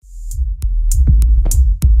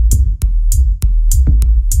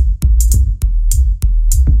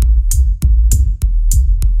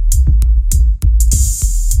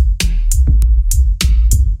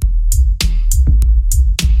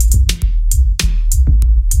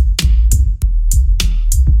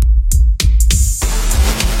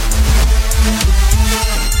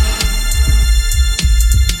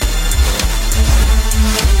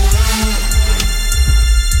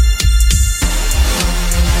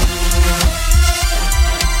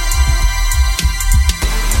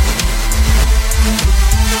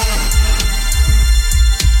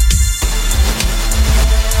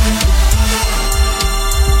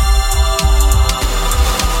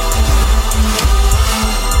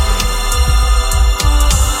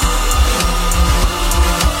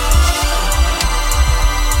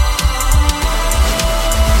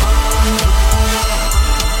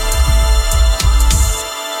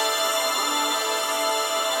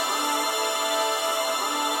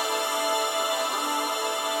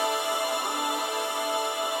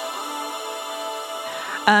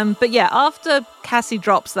But yeah, after Cassie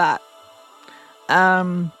drops that,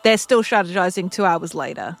 they're still strategizing 2 hours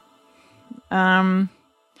later.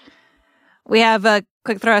 We have a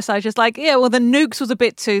quick throw aside, just like, yeah, well, the nukes was a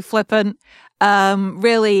bit too flippant.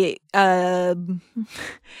 Really,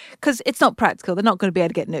 because it's not practical. They're not going to be able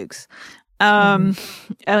to get nukes.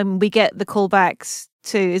 We get the callbacks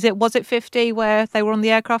to, was it 50 where they were on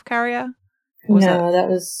the aircraft carrier? No, that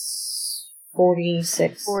was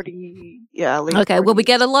 46. 40, yeah. Okay, 40. well, we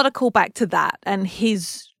get a lot of callback to that and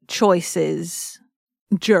his choices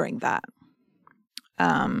during that.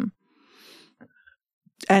 And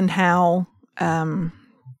how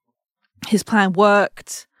his plan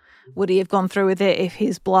worked. Would he have gone through with it if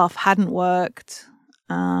his bluff hadn't worked?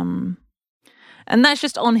 And that's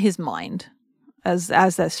just on his mind as they're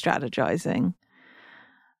strategizing.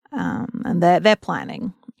 And they're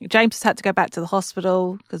planning. James has had to go back to the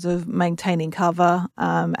hospital because of maintaining cover.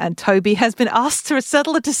 And Toby has been asked to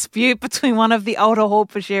settle a dispute between one of the older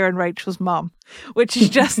Hork-Bajir and Rachel's mum, which is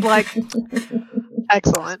just like...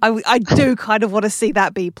 Excellent. I do kind of want to see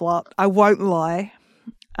that B-plot. I won't lie.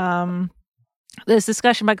 There's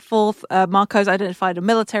discussion back and forth. Marco's identified a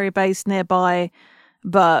military base nearby,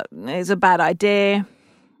 but it's a bad idea.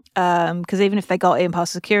 Because even if they got in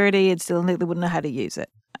past security, they wouldn't know how to use it.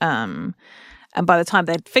 And by the time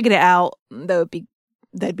they'd figured it out,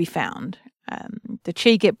 they'd be found. The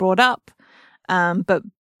Chi get brought up, but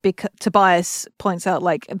Tobias points out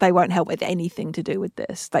like they won't help with anything to do with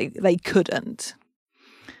this. They couldn't.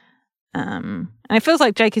 And it feels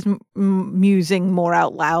like Jake is musing more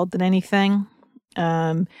out loud than anything.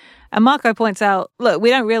 And Marco points out, look, we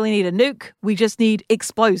don't really need a nuke. We just need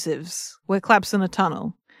explosives. We're collapsed in a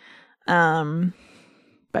tunnel.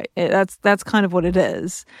 But that's kind of what it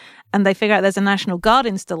is. And they figure out there's a National Guard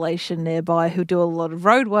installation nearby who do a lot of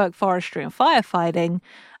road work, forestry, and firefighting.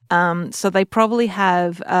 So they probably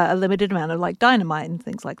have a limited amount of like dynamite and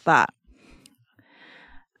things like that.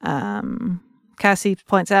 Cassie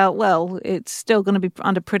points out, well, it's still going to be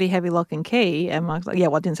under pretty heavy lock and key. And Mark's like, yeah,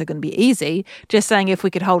 well, I didn't say it's going to be easy. Just saying if we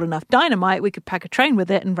could hold enough dynamite, we could pack a train with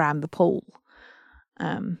it and ram the pool.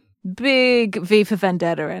 Big V for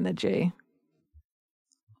Vendetta energy.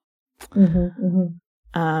 And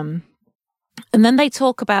then they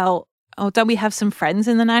talk about, don't we have some friends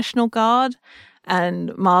in the National Guard?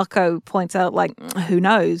 And Marco points out, like, who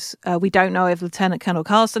knows? We don't know if Lieutenant Colonel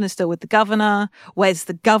Carlson is still with the governor. Where's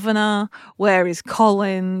the governor? Where is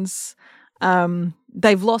Collins?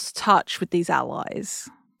 They've lost touch with these allies.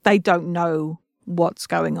 They don't know what's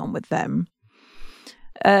going on with them.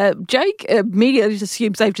 Jake immediately just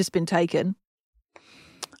assumes they've just been taken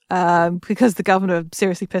because the governor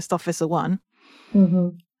seriously pissed off Officer 1.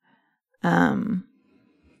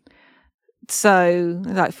 So,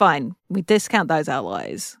 like, fine, we discount those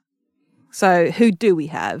allies. So, who do we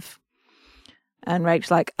have? And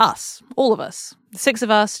Rachel's like, us, all of us. The 6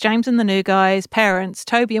 of us, James and the new guys, parents,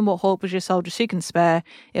 Toby and what Hork-Bajir soldiers she can spare.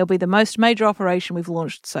 It'll be the most major operation we've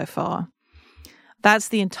launched so far. That's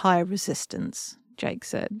the entire resistance, Jake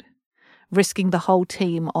said, risking the whole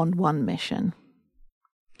team on one mission.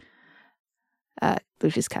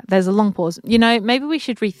 Lucius Cat. There's a long pause. You know, maybe we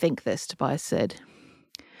should rethink this, Tobias said.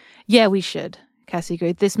 Yeah, we should, Cassie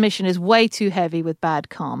agreed. This mission is way too heavy with bad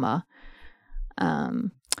karma.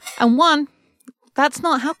 And one, that's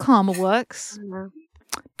not how karma works.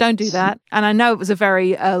 Don't do that. And I know it was a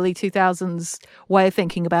very early 2000s way of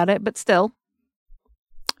thinking about it, but still,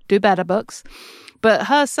 do better, books. But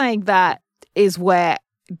her saying that is where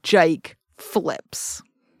Jake flips.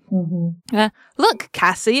 Look,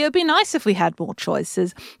 Cassie, it would be nice if we had more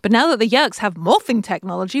choices. But now that the Yeerks have morphing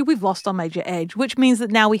technology, we've lost our major edge, which means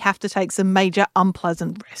that now we have to take some major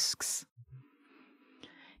unpleasant risks.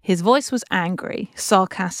 His voice was angry,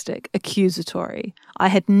 sarcastic, accusatory. I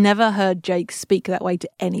had never heard Jake speak that way to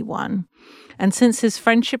anyone. And since his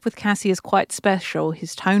friendship with Cassie is quite special,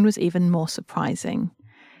 his tone was even more surprising.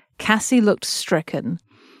 Cassie looked stricken.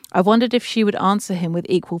 I wondered if she would answer him with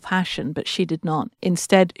equal passion, but she did not.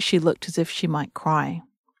 Instead, she looked as if she might cry.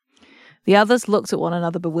 The others looked at one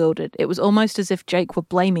another bewildered. It was almost as if Jake were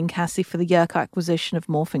blaming Cassie for the Yeerk acquisition of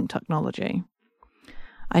morphing technology.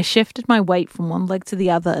 I shifted my weight from one leg to the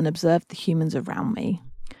other and observed the humans around me.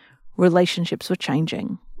 Relationships were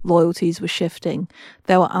changing. Loyalties were shifting.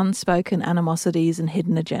 There were unspoken animosities and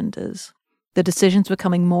hidden agendas. The decisions were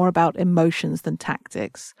becoming more about emotions than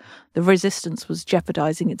tactics. The resistance was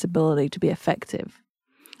jeopardizing its ability to be effective.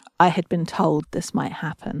 I had been told this might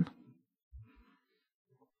happen.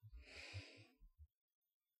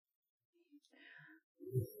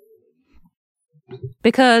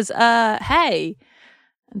 Because, hey,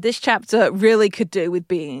 this chapter really could do with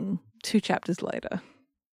being 2 chapters later.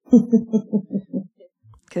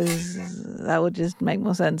 Because that would just make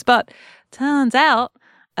more sense. But turns out,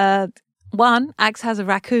 one, Axe has a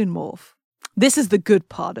raccoon morph. This is the good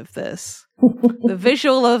part of this. The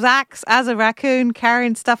visual of Axe as a raccoon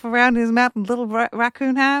carrying stuff around his mouth and little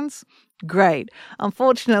raccoon hands. Great.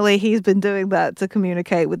 Unfortunately, he's been doing that to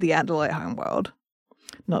communicate with the Andalite homeworld.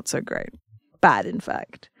 Not so great. Bad, in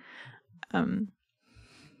fact.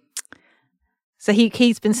 So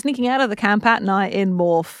he's been sneaking out of the camp at night in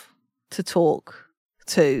morph to talk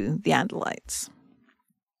to the Andalites.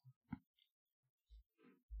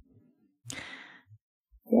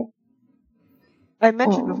 I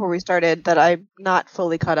mentioned before we started that I'm not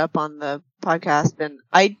fully caught up on the podcast, and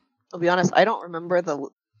I'll be honest, I don't remember the,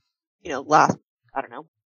 last,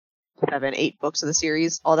 7, 8 books of the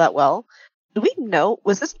series all that well. Do we know,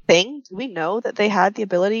 was this a thing? Do we know that they had the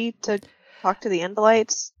ability to talk to the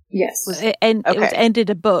Andalites? Yes. It was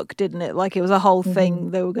ended a book, didn't it? Like it was a whole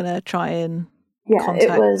thing. They were going to try and contact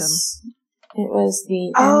them. It was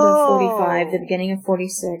the end of 45, the beginning of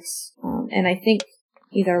 46, and I think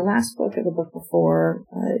either last book or the book before,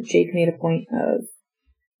 Jake made a point of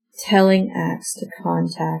telling Axe to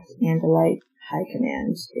contact Andalite High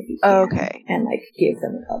Command if he can, and give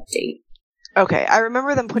them an update. Okay, I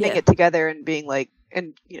remember them putting it together and being like,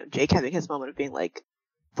 and Jake having his moment of being like,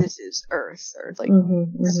 "This is Earth," or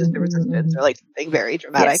 "This is the Resistance," or something very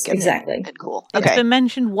dramatic. Yes, exactly. And cool. It's been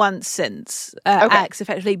mentioned once since Axe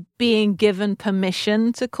effectively being given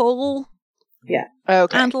permission to call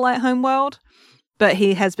Andalite Homeworld. But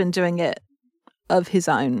he has been doing it of his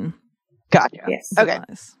own. Gotcha. Yes. Okay.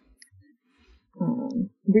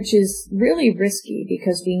 Which is really risky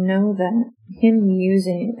because we know that him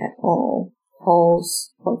using it at all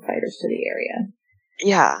calls bug fighters to the area.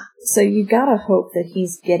 Yeah. So you gotta hope that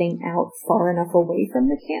he's getting out far enough away from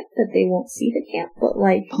the camp that they won't see the camp. But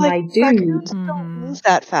my dude, don't move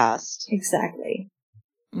that fast. Exactly.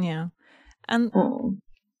 Yeah, and.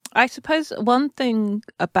 I suppose one thing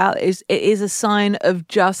about it is a sign of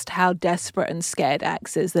just how desperate and scared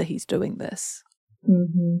Axe is that he's doing this.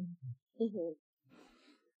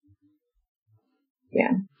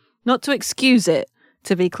 Yeah. Not to excuse it,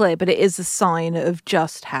 to be clear, but it is a sign of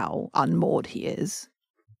just how unmoored he is.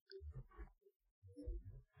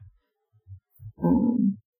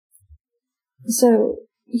 So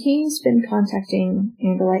he's been contacting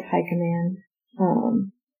Andalite High Command,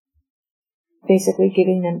 basically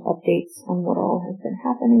giving them updates on what all has been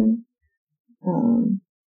happening.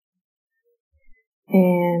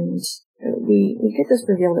 And we get this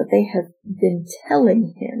reveal that they have been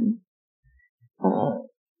telling him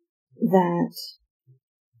that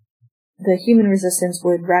the human resistance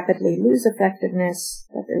would rapidly lose effectiveness,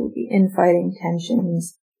 that there would be infighting,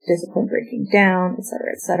 tensions, discipline breaking down,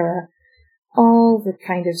 etc., etc. All the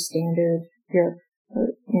kind of standard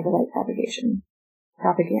Andalite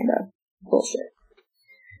propaganda bullshit.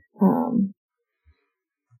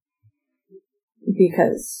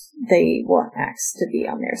 Because they want Axe to be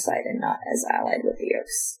on their side and not as allied with the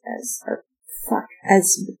Yeerks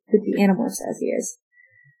as with the Animorphs as he is.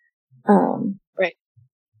 Right.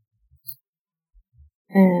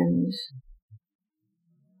 And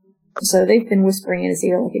so they've been whispering in his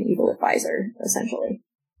ear like an evil advisor, essentially.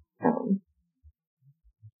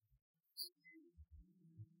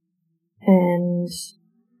 And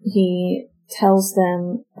he tells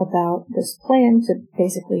them about this plan to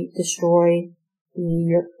basically destroy the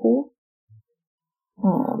Yeerk pool.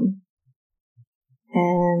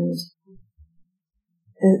 And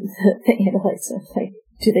the Andalites are like,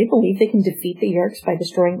 do they believe they can defeat the Yeerks by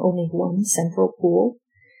destroying only one central pool?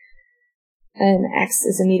 And Axe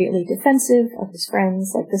is immediately defensive of his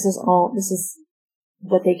friends. This is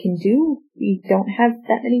what they can do. We don't have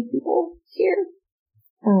that many people here.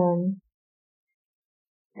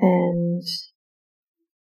 And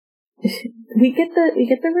we get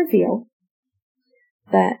the reveal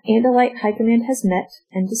that Andalite High Command has met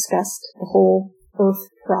and discussed the whole Earth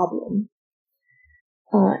problem.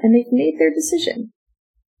 And they've made their decision.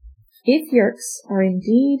 If Yeerks are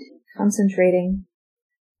indeed concentrating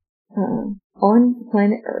on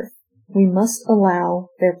planet Earth, we must allow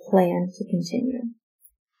their plan to continue.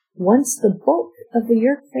 Once the bulk of the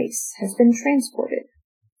Yeerk race has been transported,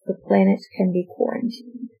 the planet can be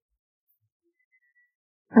quarantined.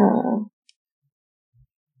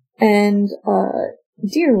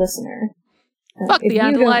 Dear listener, if you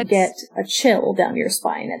don't get a chill down your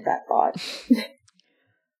spine at that thought, I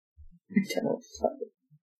don't know what to tell you.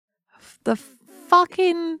 The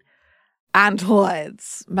fucking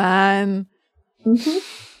Andalites, man. Mm-hmm.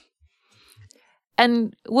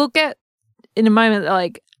 And we'll get in a moment,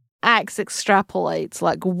 Axe extrapolates,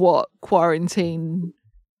 what quarantine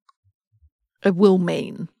it will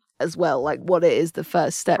mean as well, like what it is the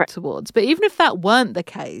first step Right. towards. But even if that weren't the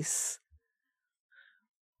case,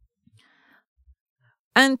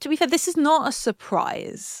 and to be fair, this is not a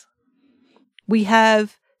surprise. We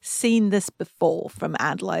have seen this before from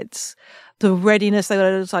Adelites. The readiness they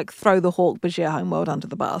would just like throw the Hawk Bajir homeworld under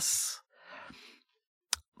the bus.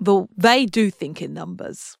 They do think in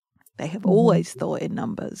numbers. They have always thought in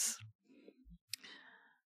numbers.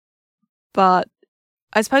 But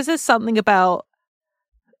I suppose there's something about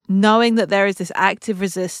knowing that there is this active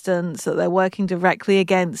resistance, that they're working directly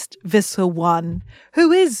against Visser 1,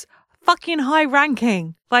 who is fucking high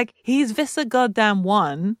ranking. Like, he's Visser goddamn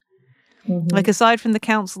 1. Like, aside from the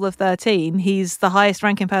Council of 13, he's the highest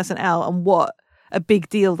ranking person out, and what a big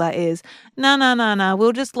deal that is. No.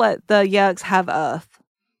 We'll just let the Yeerks have Earth.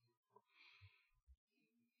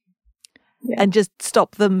 And just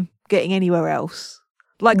stop them getting anywhere else.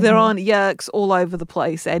 Like, there aren't Yeerks all over the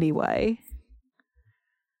place anyway.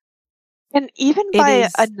 And even by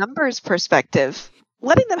a numbers perspective,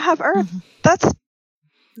 letting them have Earth, that's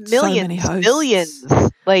millions, billions.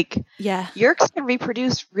 Like, Yeerks can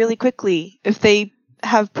reproduce really quickly if they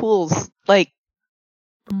have pools. Like,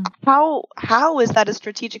 how is that a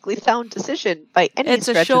strategically sound decision by any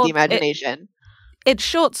stretch of the imagination? It's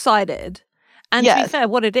short-sighted. And to be fair,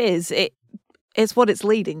 what it is, it's what it's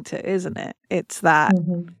leading to, isn't it? It's that.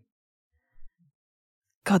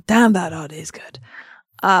 God damn, that art is good.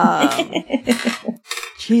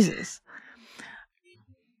 Jesus.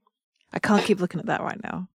 I can't keep looking at that right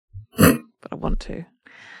now. But I want to.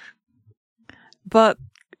 But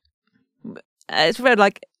it's read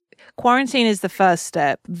like quarantine is the first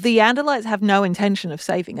step. The Andalites have no intention of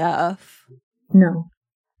saving Earth. No.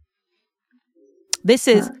 This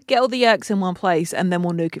is get all the Yeerks in one place and then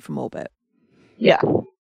we'll nuke it from orbit. Yeah.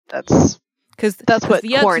 That's what the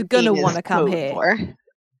Yeerks are going to want to come here. For.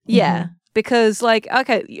 Yeah. Because, like,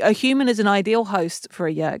 okay, a human is an ideal host for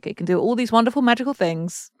a Yeerk. It can do all these wonderful magical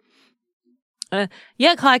things.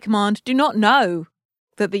 Yeerk High Command do not know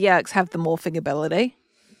that the Yeerks have the morphing ability.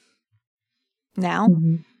 Now.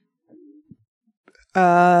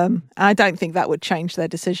 I don't think that would change their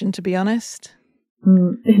decision, to be honest.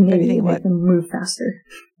 Maybe make them move faster.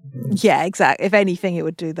 Yeah, exactly. If anything, it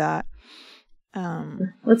would do that.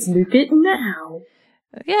 Let's nuke it now.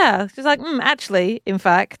 Yeah, just like, actually, in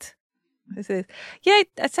fact... Yeah,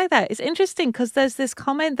 I'd say that. It's interesting because there's this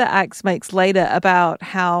comment that Axe makes later about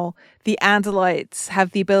how the Andalites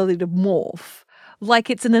have the ability to morph. Like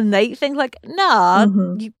it's an innate thing. Like, nah,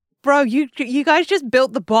 you guys just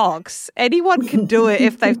built the box. Anyone can do it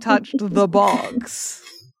if they've touched the box.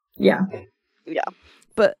 Yeah.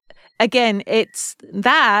 But again,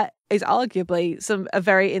 that is arguably a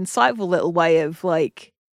very insightful little way of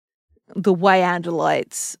like the way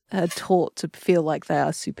Andalites are taught to feel like they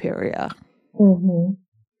are superior.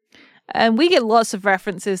 And we get lots of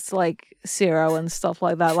references to like Zero and stuff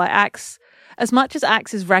like that. Like Axe, as much as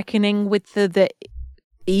Axe is reckoning with the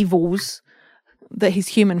evils that his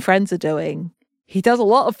human friends are doing, he does a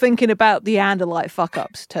lot of thinking about the Andalite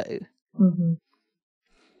fuck-ups too.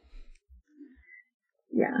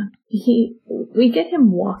 Yeah. We get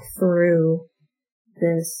him walk through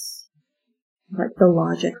this, like the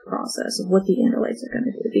logic process of what the Andalites are going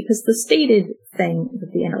to do. Because the stated thing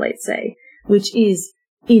that the Andalites say, which is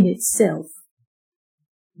in itself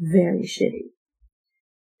very shitty,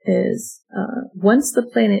 is once the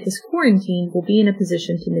planet is quarantined, we'll be in a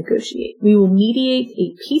position to negotiate. We will mediate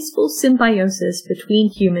a peaceful symbiosis between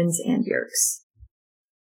humans and Yeerks.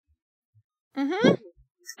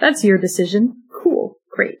 That's your decision. Cool.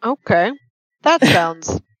 Great. Okay. That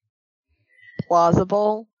sounds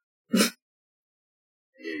plausible.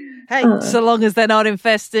 Hey, so long as they're not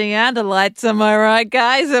infesting Andalites, am I right,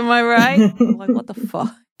 guys? Am I right? I'm like, what the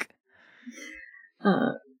fuck?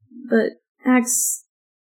 But Axe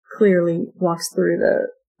clearly walks through the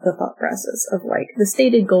thought process of, like, the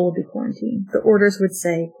stated goal would be quarantine. The orders would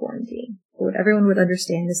say quarantine. But what everyone would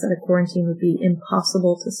understand is that a quarantine would be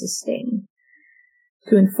impossible to sustain.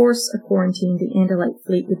 To enforce a quarantine, the Andalite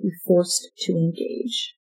fleet would be forced to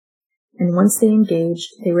engage. And once they engaged,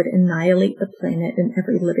 they would annihilate the planet and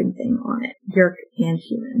every living thing on it, Yeerk and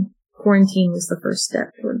human. Quarantine was the first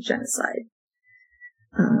step toward genocide.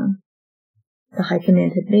 The High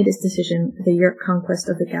Command had made its decision. The Yeerk conquest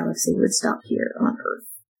of the galaxy would stop here on Earth.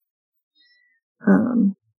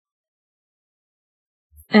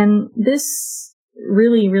 And this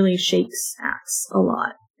really, really shakes Axe a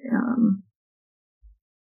lot.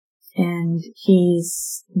 And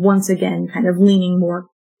he's once again kind of leaning more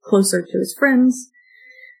closer to his friends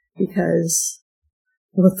because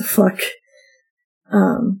what the fuck?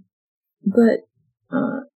 But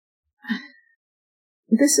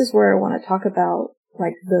this is where I want to talk about,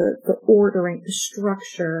 like, the ordering, the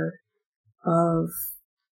structure of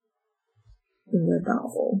the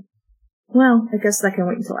novel. Well, I guess that can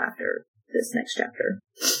wait until after this next chapter.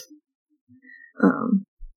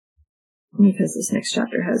 Because this next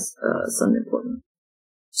chapter has some important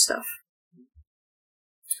stuff.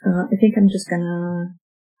 I think I'm just gonna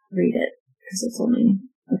read it, because it's only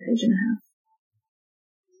a page and a half.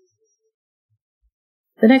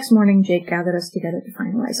 The next morning, Jake gathered us together to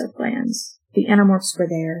finalize our plans. The Animorphs were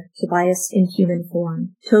there, Tobias in human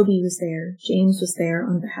form, Toby was there, James was there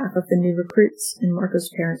on behalf of the new recruits, and Marco's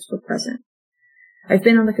parents were present. I've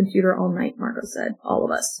been on the computer all night, Marco said. All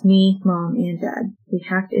of us. Me, Mom, and Dad. We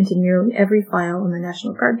hacked into nearly every file on the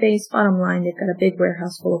National Guard base. Bottom line, they've got a big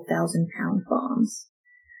warehouse full of 1,000-pound bombs.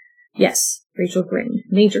 Yes, Rachel grinned.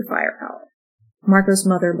 Major firepower. Marco's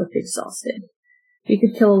mother looked exhausted. We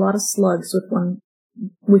could kill a lot of slugs with one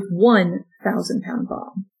 1,000-pound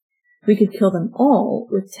bomb. We could kill them all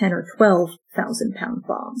with 10 or 12,000-pound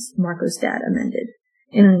bombs, Marco's dad amended.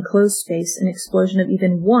 In an enclosed space, an explosion of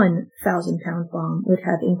even 1,000-pound bomb would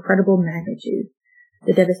have incredible magnitude.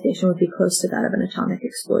 The devastation would be close to that of an atomic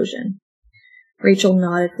explosion. Rachel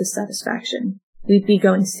nodded with satisfaction. We'd be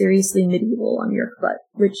going seriously medieval on your butt,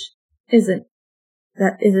 which that's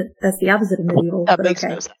the opposite of medieval, that but makes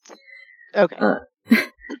okay. No sense. Okay.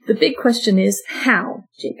 The big question is how,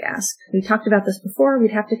 Jake asked. We talked about this before.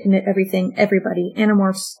 We'd have to commit everything, everybody,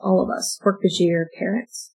 Animorphs, all of us, Hork-Bajir,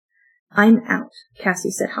 parents. I'm out,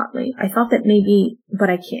 Cassie said hotly. I thought that maybe, but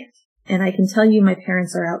I can't. And I can tell you my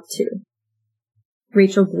parents are out too.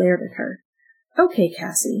 Rachel glared at her. Okay,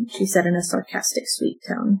 Cassie, she said in a sarcastic, sweet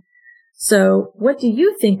tone. So, what do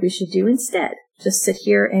you think we should do instead? Just sit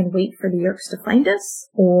here and wait for the Yeerks to find us?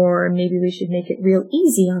 Or maybe we should make it real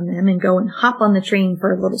easy on them and go and hop on the train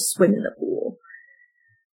for a little swim in the pool.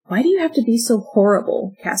 Why do you have to be so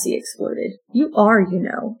horrible? Cassie exploded. You are, you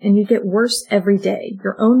know, and you get worse every day.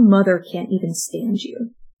 Your own mother can't even stand you.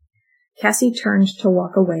 Cassie turned to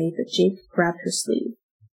walk away, but Jake grabbed her sleeve.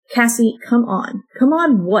 Cassie, come on. Come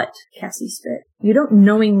on what? Cassie spit. You don't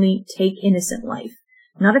knowingly take innocent life.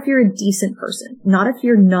 Not if you're a decent person. Not if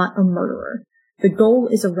you're not a murderer. The goal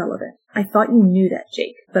is irrelevant. I thought you knew that,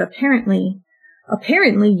 Jake, but apparently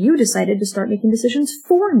you decided to start making decisions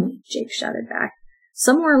for me, Jake shouted back.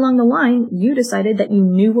 Somewhere along the line, you decided that you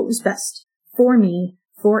knew what was best. For me,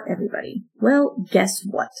 for everybody. Well, guess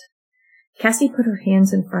what? Cassie put her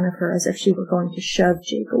hands in front of her as if she were going to shove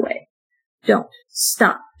Jake away. Don't.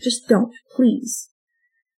 Stop. Just don't. Please.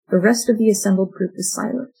 The rest of the assembled group was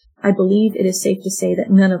silent. I believe it is safe to say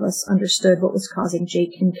that none of us understood what was causing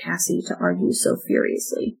Jake and Cassie to argue so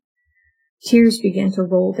furiously. Tears began to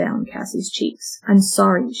roll down Cassie's cheeks. I'm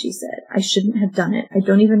sorry, she said. I shouldn't have done it. I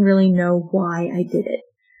don't even really know why I did it.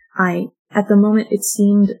 At the moment, it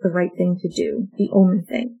seemed the right thing to do. The only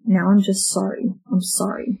thing. Now I'm just sorry. I'm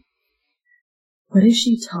sorry. What is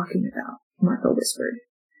she talking about? Marco whispered.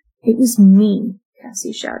 It was me,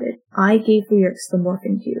 Cassie shouted. I gave the Yeerks the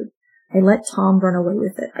morphing cube. I let Tom run away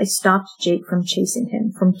with it. I stopped Jake from chasing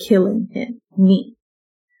him, from killing him. Me.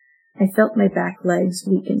 I felt my back legs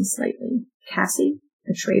weaken slightly. Cassie?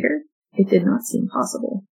 A traitor? It did not seem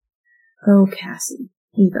possible. Oh, Cassie,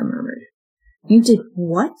 Eva murmured. You did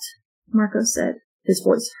what? Marco said, his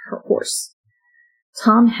voice hoarse.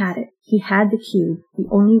 Tom had it. He had the cube. The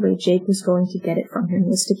only way Jake was going to get it from him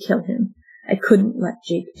was to kill him. I couldn't let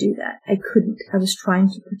Jake do that. I couldn't. I was trying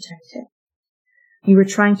to protect him. You were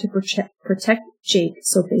trying to protect Jake,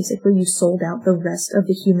 so basically you sold out the rest of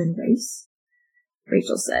the human race?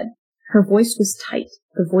 Rachel said. Her voice was tight,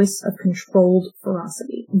 the voice of controlled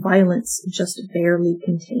ferocity, violence just barely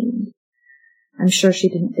contained. I'm sure she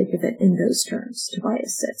didn't think of it in those terms,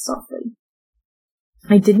 Tobias said softly.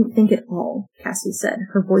 I didn't think at all, Cassie said,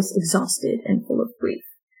 her voice exhausted and full of grief.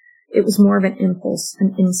 It was more of an impulse,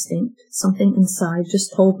 an instinct. Something inside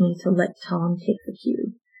just told me to let Tom take the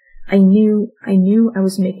cube. I knew I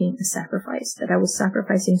was making a sacrifice, that I was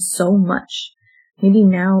sacrificing so much. Maybe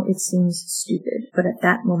now it seems stupid, but at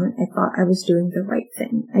that moment I thought I was doing the right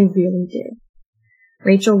thing. I really did.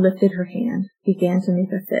 Rachel lifted her hand, began to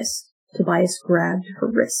make a fist. Tobias grabbed her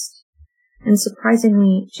wrist. And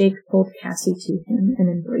surprisingly, Jake pulled Cassie to him and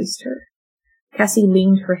embraced her. Cassie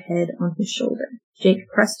leaned her head on his shoulder. Jake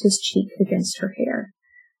pressed his cheek against her hair.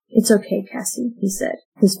 It's okay, Cassie, he said,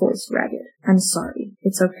 his voice ragged. I'm sorry.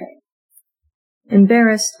 It's okay.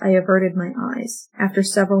 Embarrassed, I averted my eyes. After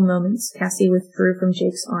several moments, Cassie withdrew from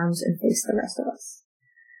Jake's arms and faced the rest of us.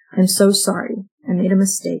 I'm so sorry. I made a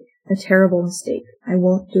mistake, a terrible mistake. I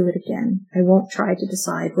won't do it again. I won't try to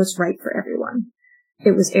decide what's right for everyone.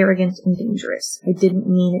 It was arrogant and dangerous. I didn't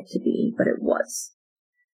mean it to be, but it was.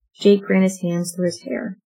 Jake ran his hands through his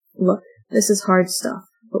hair. Look, this is hard stuff,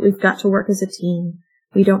 but we've got to work as a team.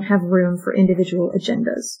 We don't have room for individual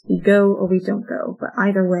agendas. We go or we don't go, but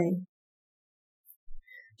either way.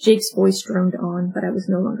 Jake's voice droned on, but I was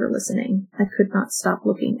no longer listening. I could not stop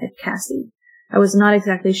looking at Cassie. I was not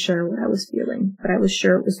exactly sure what I was feeling, but I was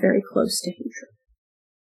sure it was very close to hatred.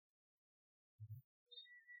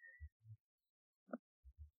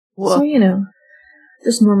 Whoa. So,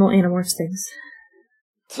 just normal Animorphs things.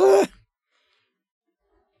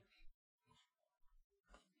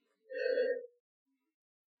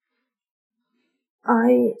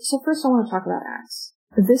 So first I want to talk about Axe.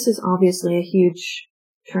 This is obviously a huge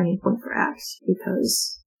turning point for Axe,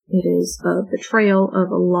 because it is a betrayal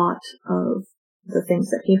of a lot of the things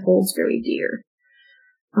that he holds very dear.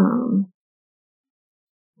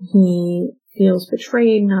 He feels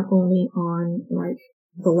betrayed not only on,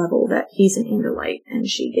 the level that he's an Andalite and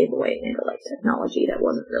she gave away Andalite technology that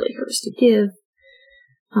wasn't really hers to give,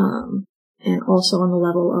 and also on the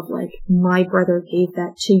level of, my brother gave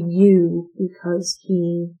that to you because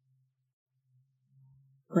he,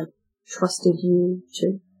 trusted you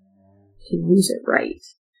to use it right.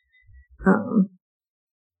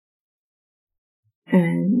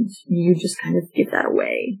 And you just kind of give that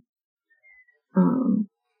away.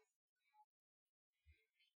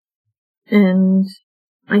 And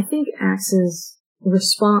I think Axe's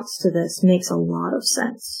response to this makes a lot of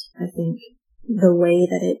sense. I think the way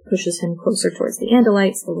that it pushes him closer towards the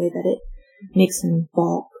Andalites, the way that it makes him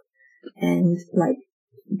balk and,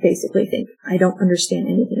 basically think, I don't understand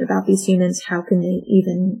anything about these humans. How can they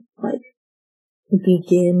even,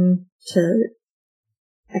 begin to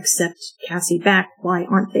accept Cassie back? Why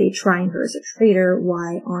aren't they trying her as a traitor?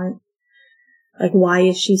 Why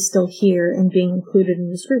is she still here and being included in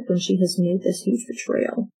this group when she has made this huge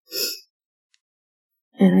betrayal?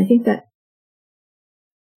 And I think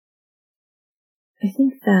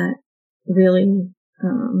that really,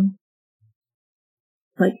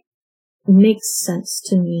 makes sense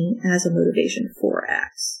to me as a motivation for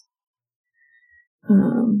Axe.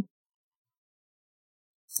 And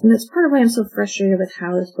that's part of why I'm so frustrated with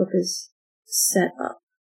how this book is set up.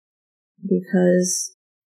 Because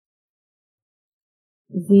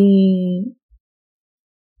it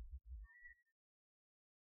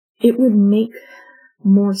would make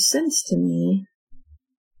more sense to me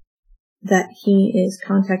that he is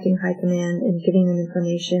contacting High Command and giving them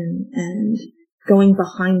information and going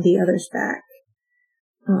behind the others' back.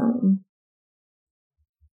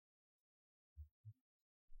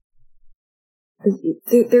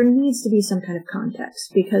 There needs to be some kind of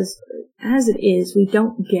context, because as it is, we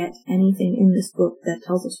don't get anything in this book that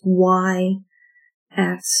tells us why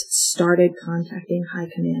Axe started contacting High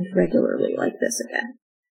Command regularly like this again.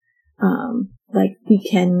 We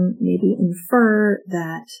can maybe infer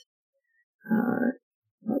that,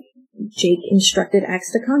 Jake instructed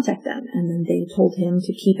Axe to contact them, and then they told him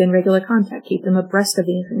to keep in regular contact, keep them abreast of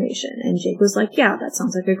the information, and Jake was like, yeah, that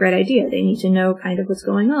sounds like a great idea. They need to know kind of what's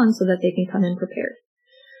going on so that they can come in prepared.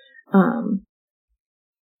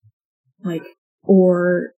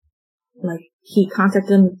 He contacted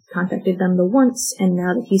them the once, and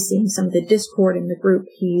now that he's seeing some of the discord in the group,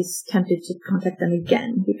 he's tempted to contact them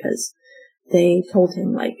again, because they told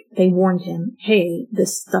him, they warned him, hey,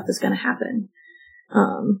 this stuff is gonna happen.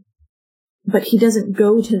 But he doesn't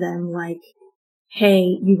go to them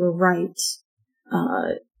hey, you were right,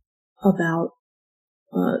 about,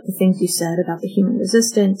 the things you said about the human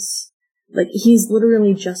resistance. He's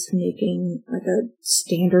literally just making, a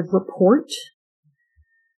standard report.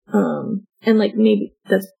 And maybe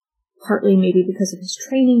that's partly maybe because of his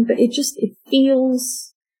training, but it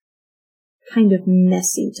feels kind of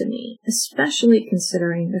messy to me, especially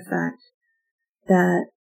considering the fact that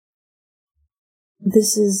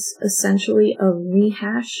this is essentially a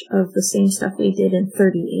rehash of the same stuff we did in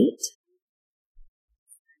 38.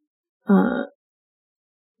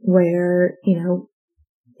 Where,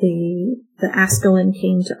 the Askelin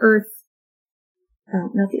came to Earth.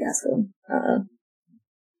 Not the Askelin.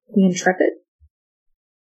 The Intrepid.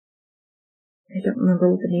 I don't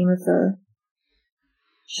remember what the name of the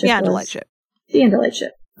ship was. The Andalite ship. The Andalite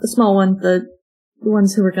ship. The small one, the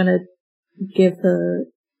ones who were gonna give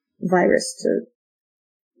the virus to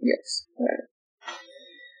Yes, whatever.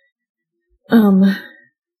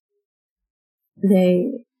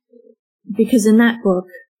 Because in that book,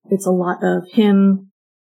 it's a lot of him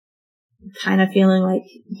kind of feeling like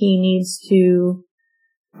he needs to,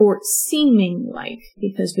 or seeming like,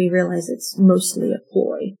 because we realize it's mostly a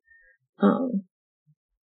ploy,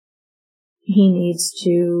 he needs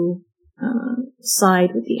to side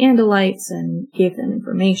with the Andalites and give them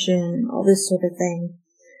information and all this sort of thing.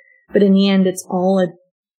 but in the end, it's all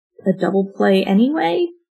a double play anyway.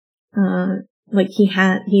 Like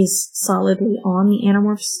he's solidly on the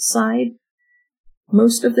Animorphs side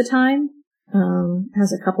most of the time.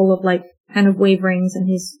 Has a couple of like kind of waverings, and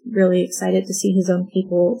he's really excited to see his own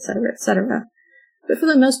people, etc., etc. But for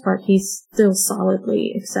the most part, he's still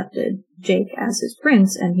solidly accepted Jake as his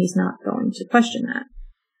prince, and he's not going to question that.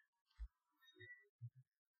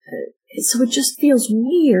 So it just feels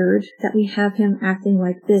weird that we have him acting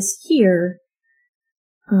like this here,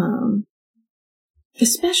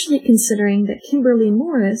 especially considering that Kimberly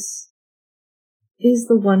Morris is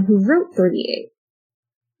the one who wrote 38.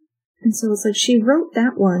 And so it's like she wrote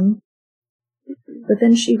that one, but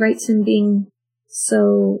then she writes him being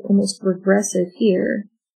so almost regressive here.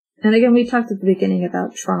 And again, we talked at the beginning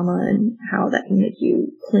about trauma and how that can make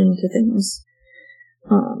you cling to things.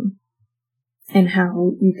 And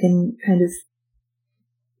how you can kind of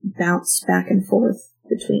bounce back and forth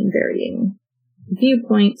between varying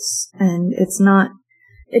viewpoints, and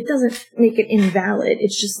it doesn't make it invalid.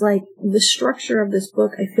 It's just like the structure of this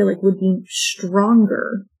book, I feel like, would be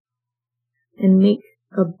stronger and make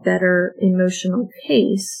a better emotional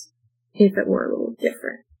case if it were a little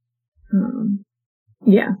different.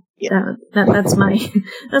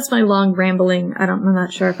 That's my long rambling. I'm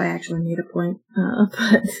not sure if I actually made a point,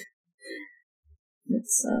 but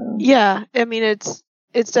it's yeah. I mean, it's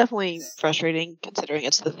definitely frustrating considering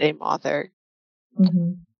it's the same author.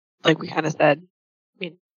 Mm-hmm. Like we kind of said. I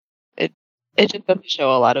mean, it just doesn't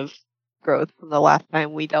show a lot of growth from the last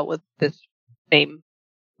time we dealt with this same,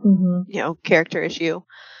 character issue.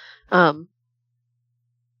 And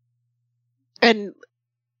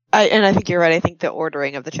I think you're right. I think the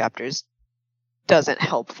ordering of the chapters doesn't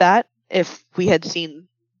help that. If we had seen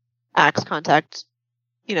Axe contact,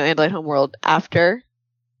 Andalite Homeworld after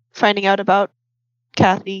finding out about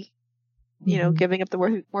Cassie, giving up the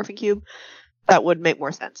morphing cube, that would make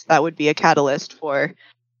more sense. That would be a catalyst for,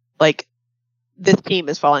 like, this team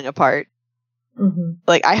is falling apart. Mm-hmm.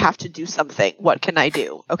 Like, I have to do something. What can I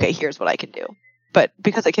do? Okay, here's what I can do. But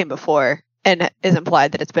because it came before and is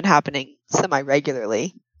implied that it's been happening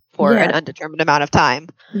semi-regularly for an undetermined amount of time.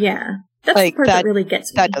 Yeah. That's the part that really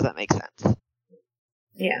gets me. That doesn't make sense.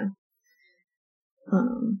 Yeah.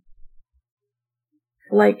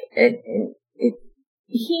 Like,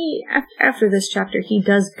 he, after this chapter, he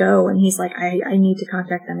does go and he's like, I need to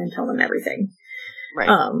contact them and tell them everything. Right.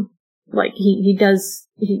 Like, he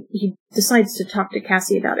decides to talk to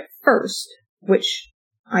Cassie about it first, which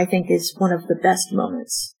I think is one of the best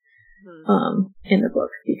moments, in the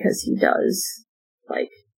book, because he does, like,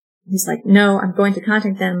 he's like, no, I'm going to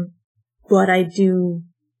contact them, but I do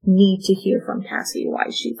need to hear from Cassie why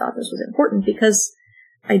she thought this was important, because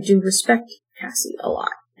I do respect Cassie a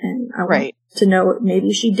lot. And I want to know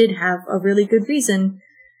maybe she did have a really good reason,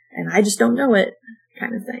 and I just don't know it,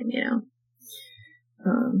 kind of thing,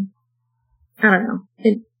 I don't know.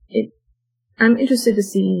 I'm interested to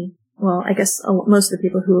see, well, I guess most of the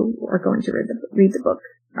people who are going to read the book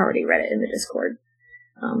already read it in the Discord.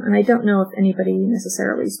 And I don't know if anybody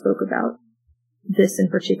necessarily spoke about this in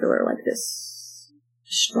particular, like this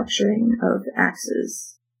structuring of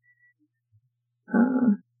Axe's.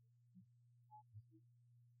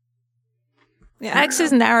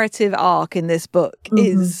 Axe's narrative arc in this book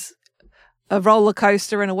is a roller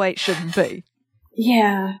coaster in a way it shouldn't be.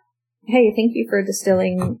 Yeah. Hey, thank you for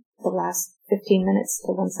distilling the last 15 minutes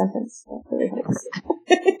to one sentence. That really helps.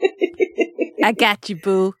 I got you,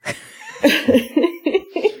 boo.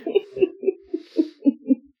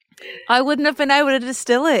 I wouldn't have been able to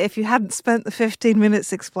distill it if you hadn't spent the 15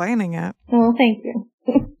 minutes explaining it. Oh, thank you.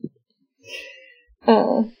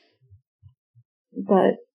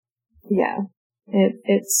 But yeah,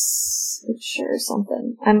 it's sure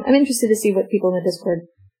something. I'm interested to see what people in the Discord,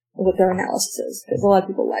 what their analysis is, because a lot of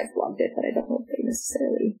people live blogged it, but I don't know if they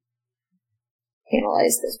necessarily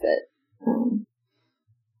analyzed this bit.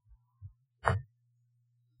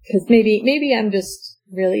 Because maybe I'm just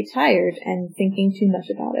really tired and thinking too much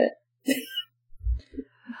about it.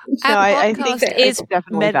 No, I think that it's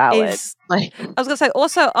definitely valid. I was going to say,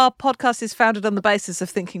 also, our podcast is founded on the basis of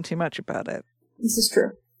thinking too much about it. This is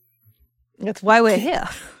true. That's why we're here.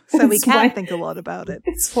 So we can think a lot about it.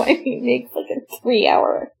 It's why we make like a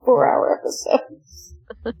 4-hour episodes.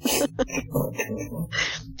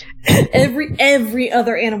 every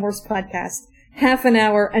other Animorphs podcast, half an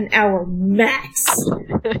hour max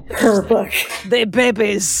per book. They're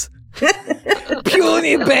babies.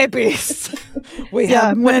 Puny babies. We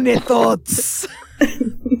have many thoughts.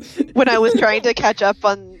 When I was trying to catch up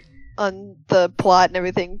on the plot and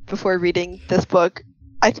everything before reading this book,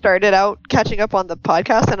 I started out catching up on the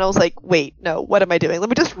podcast, and I was like, wait, no, what am I doing? Let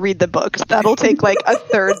me just read the books. That'll take like a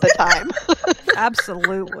third the time.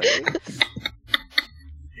 Absolutely.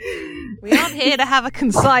 We aren't here to have a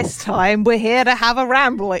concise time. We're here to have a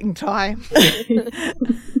rambling time.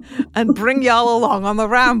 And bring y'all along on the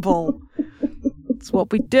ramble. It's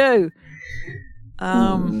what we do.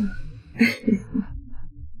 But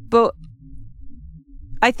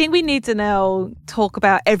I think we need to now talk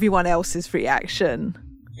about everyone else's reaction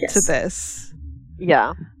to this.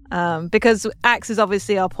 Yeah. Because Axe is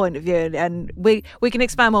obviously our point of view, and we can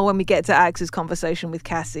expand more when we get to Axe's conversation with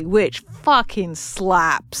Cassie, which fucking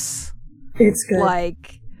slaps. It's good.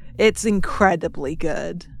 Like, it's incredibly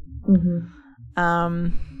good. Mm-hmm.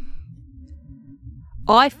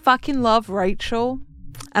 I fucking love Rachel,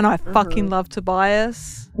 and I fucking love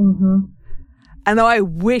Tobias. Mm-hmm. And I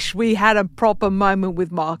wish we had a proper moment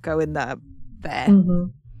with Marco in there. Mm-hmm.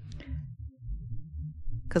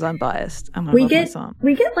 Because I'm biased. And I we love get my son.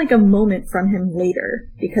 we get like a moment from him later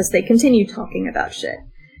because they continue talking about shit,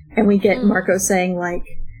 and we get Marco saying like,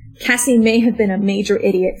 Cassie may have been a major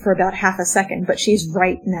idiot for about half a second, but she's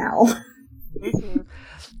right now.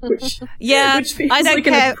 which feels I don't like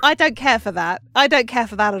care. I don't care for that. I don't care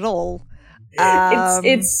for that at all. That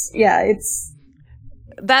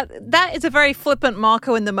is a very flippant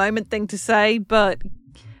Marco in the moment thing to say, but.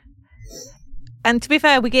 And to be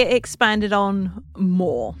fair, we get expanded on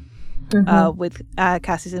more with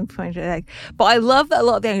Cassie's information. But I love that a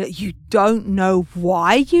lot of the you don't know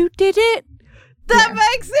why you did it. That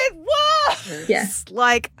makes it worse. Yes.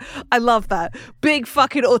 Like, I love that. Big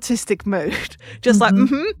fucking autistic mood. Just like,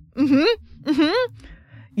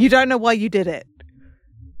 you don't know why you did it.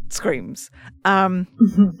 Screams. But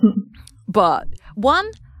one,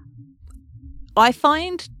 I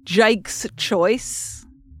find Jake's choice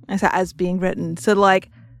as being written to like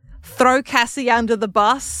throw Cassie under the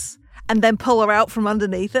bus and then pull her out from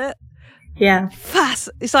underneath it. Yeah. Fast.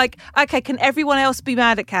 It's like, okay, can everyone else be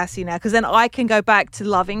mad at Cassie now? Because then I can go back to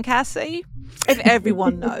loving Cassie if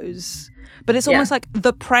everyone knows. But it's almost like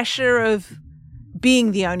the pressure of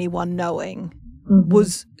being the only one knowing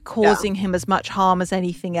was causing him as much harm as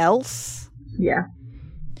anything else. Yeah.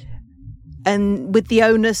 And with the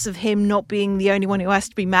onus of him not being the only one who has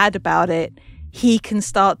to be mad about it, he can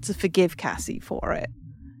start to forgive Cassie for it.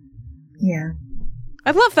 Yeah.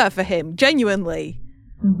 I love that for him, genuinely.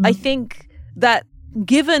 I think that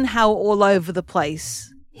given how all over the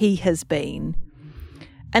place he has been,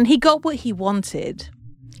 and he got what he wanted,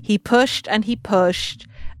 he pushed and he pushed,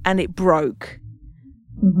 and it broke.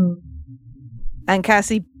 And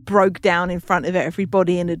Cassie broke down in front of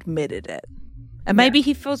everybody and admitted it. And maybe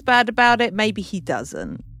he feels bad about it, maybe he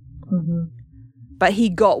doesn't. But he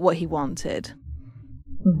got what he wanted.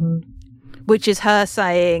 Which is her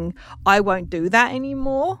saying, I won't do that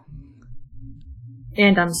anymore.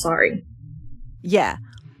 And I'm sorry. Yeah.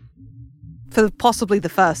 For possibly the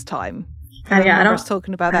first time. I remember us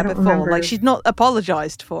talking about that before. Remember. Like, she's not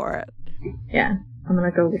apologized for it. Yeah. I'm going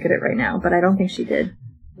to go look at it right now, but I don't think she did.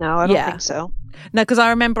 No, I don't think so. No, because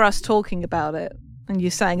I remember us talking about it, and you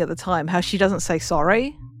saying at the time how she doesn't say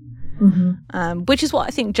sorry. Which is what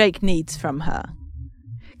I think Jake needs from her.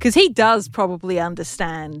 Because he does probably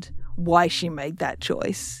understand why she made that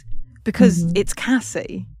choice. Because it's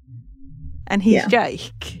Cassie. And he's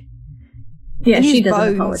Jake. Yeah, and she bones,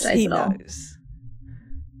 doesn't apologize he at all. knows.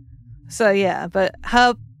 So yeah, but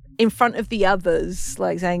her in front of the others,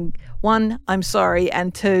 like saying, one, I'm sorry,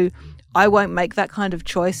 and two, I won't make that kind of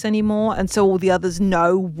choice anymore. And so all the others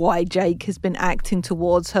know why Jake has been acting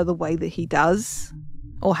towards her the way that he does.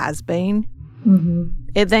 Or has been.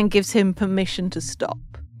 It then gives him permission to stop.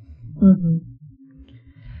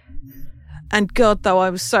 And God, though, I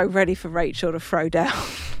was so ready for Rachel to throw down.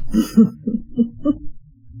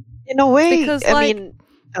 In a way, because, I mean...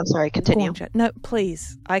 Oh, sorry, continue. No,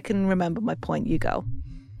 please. I can remember my point. You go.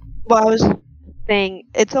 Well, I was saying,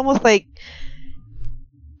 it's almost like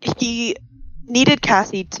he needed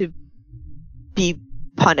Cassie to be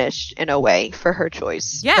punished in a way for her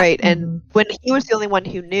choice. Yeah. Right? And when he was the only one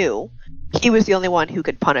who knew, he was the only one who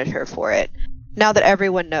could punish her for it. Now that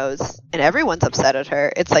everyone knows and everyone's upset at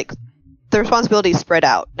her, it's like the responsibility is spread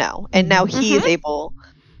out now. And now he is able,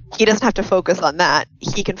 he doesn't have to focus on that.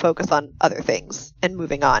 He can focus on other things and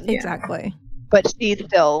moving on. Exactly. But she's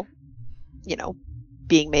still, you know,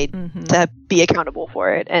 being made to be accountable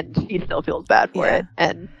for it, and she still feels bad for it.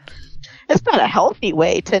 And it's not a healthy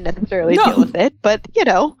way to necessarily deal with it, but, you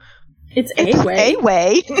know, it's a way.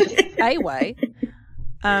 A way.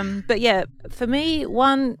 But yeah, for me,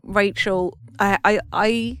 one, Rachel,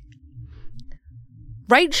 the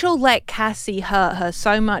Rachel let Cassie hurt her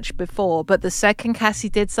so much before, but the second Cassie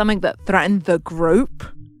did something that threatened the group,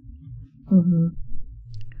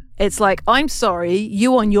 it's like, I'm sorry,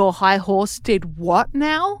 you on your high horse did what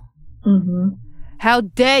now? How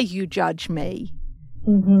dare you judge me?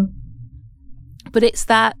 But it's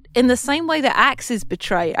that, in the same way that Axe is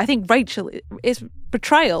betrayed, I think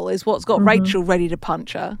betrayal is what's got Rachel ready to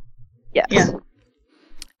punch her. Yes. Yeah.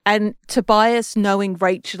 And Tobias knowing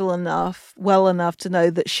Rachel well enough to know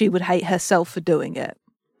that she would hate herself for doing it.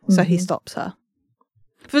 So he stops her.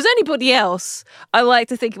 If it was anybody else, I like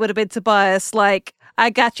to think it would have been Tobias, like, I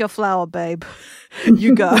got your flower, babe.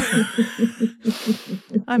 You go.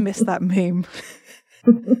 I miss that meme.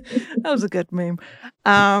 That was a good meme.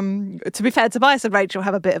 To be fair, Tobias and Rachel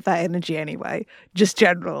have a bit of that energy anyway, just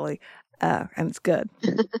generally. And it's good.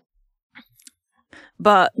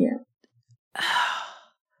 But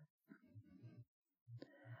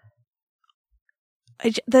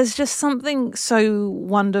there's just something so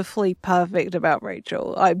wonderfully perfect about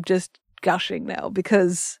Rachel. I'm just gushing now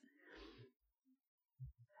because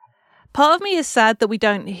part of me is sad that we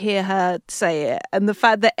don't hear her say it, and the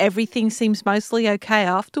fact that everything seems mostly okay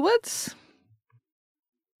afterwards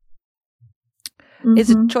is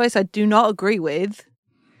a choice I do not agree with.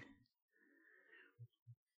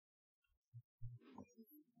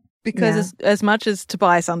 Because as much as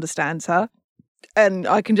Tobias understands her, and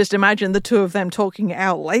I can just imagine the two of them talking it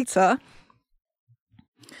out later,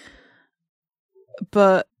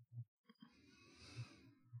 but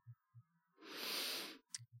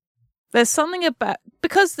there's something about,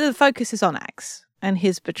 because the focus is on Axe and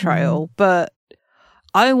his betrayal, but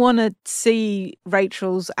I want to see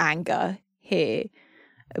Rachel's anger here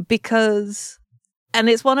because, and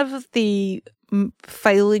it's one of the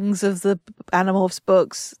failings of the Animorphs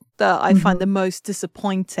books that I find the most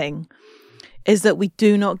disappointing, is that we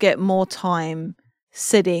do not get more time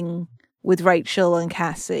sitting with Rachel and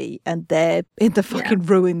Cassie and they're in the fucking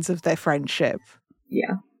ruins of their friendship.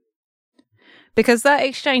 Yeah. Because that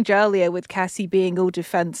exchange earlier with Cassie being all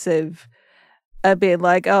defensive, being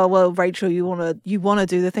like, oh, well, Rachel, you want to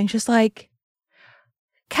do the thing. She's like,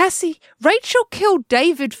 Cassie, Rachel killed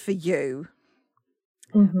David for you.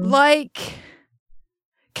 Like,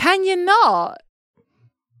 can you not?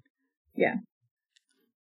 Yeah.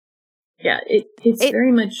 Yeah, it's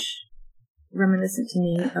very much reminiscent to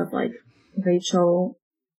me of, like, Rachel,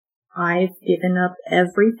 I've given up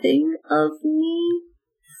everything of me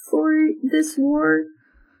for this war.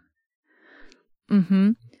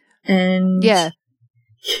 And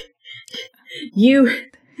you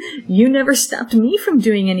never stopped me from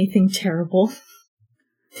doing anything terrible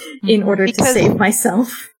in order to save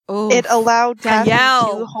myself. It allowed Cassie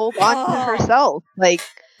Danielle to hold on to herself. Like,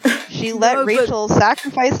 she let Rachel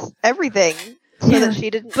sacrifice everything so that she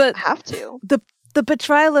didn't have to. The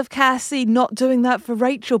betrayal of Cassie not doing that for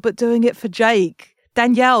Rachel, but doing it for Jake.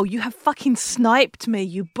 Danielle, you have fucking sniped me,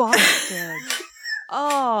 you bastard.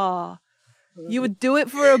 You would do it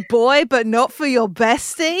for a boy, but not for your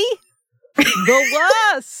bestie? The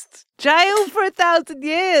worst. Jail for 1,000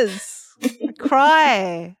 years. I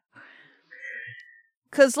cry.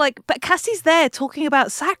 Because, like, but Cassie's there talking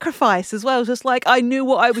about sacrifice as well. Just like, I knew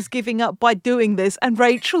what I was giving up by doing this. And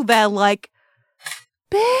Rachel there like,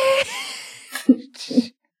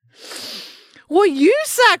 bitch. Well, you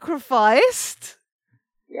sacrificed.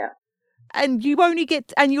 Yeah. And you're only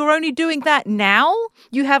doing that now?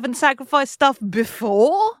 You haven't sacrificed stuff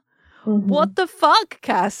before? What the fuck,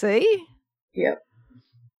 Cassie? Yep.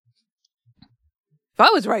 If I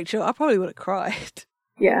was Rachel, I probably would have cried.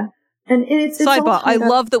 Yeah. And it's sidebar, I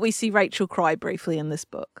love that we see Rachel cry briefly in this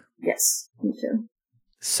book. Yes, me too.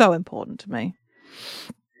 So important to me.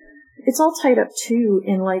 It's all tied up too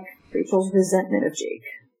in, like, Rachel's resentment of Jake.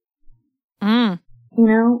 You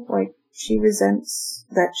know, like, she resents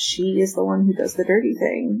that she is the one who does the dirty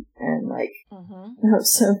thing, and, like,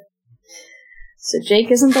 so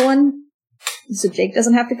Jake isn't the one. So Jake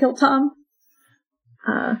doesn't have to kill Tom.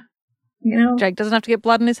 You know, Jake doesn't have to get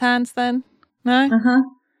blood in his hands then. No.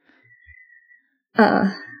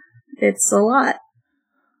 It's a lot.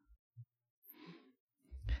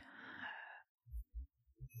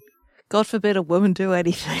 God forbid a woman do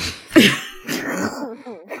anything.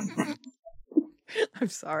 I'm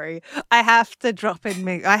sorry. I have to drop in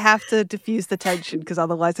me. I have to diffuse the tension because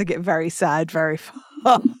otherwise I get very sad very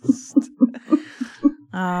fast.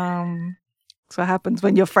 That's what happens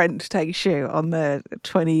when your friend takes you on the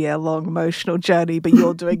 20-year-long emotional journey, but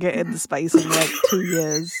you're doing it in the space of like 2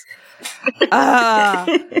 years.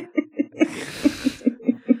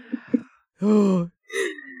 Oh,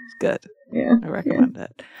 it's good. Yeah, I recommend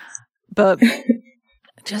it. But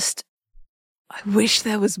just, I wish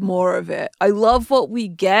there was more of it. I love what we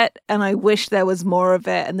get, and I wish there was more of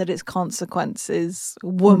it, and that its consequences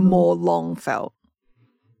were more long felt.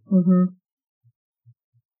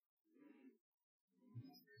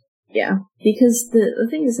 Yeah, because the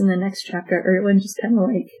thing is, in the next chapter, Erwin just kind of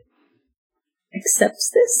like accepts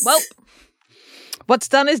this. Well, what's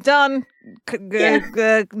done is done.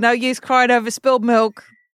 No use crying over spilled milk.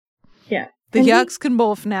 Yeah, the Yeerks can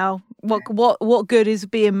morph now. What good is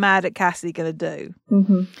being mad at Cassie gonna do?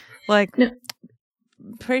 Like, no.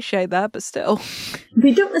 Appreciate that, but still,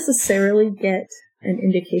 we don't necessarily get an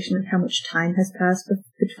indication of how much time has passed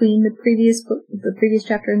between the previous book, the previous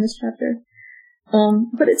chapter, and this chapter.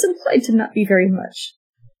 But it's implied to not be very much.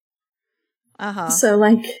 So,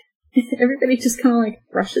 like, everybody just kind of, like,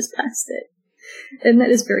 brushes past it. And that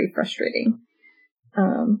is very frustrating.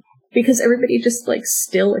 Because everybody just, like,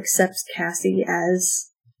 still accepts Cassie as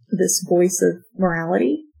this voice of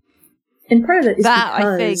morality. And part of it is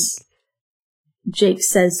because Jake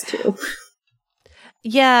says to.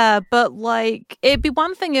 Yeah, but, like, it'd be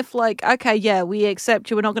one thing if, like, okay, yeah, we accept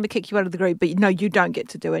you, we're not going to kick you out of the group, but no, you don't get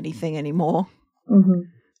to do anything anymore.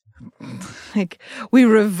 Like, we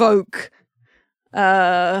revoke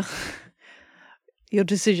your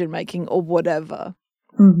decision making or whatever.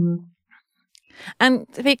 And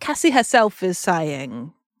Cassie herself is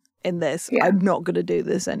saying in this, I'm not going to do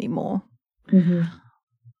this anymore.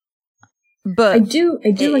 But I do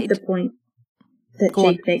like the point that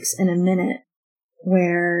Jake makes in a minute,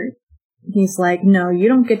 where he's like, no, you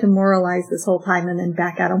don't get to moralize this whole time and then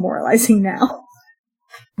back out of moralizing now.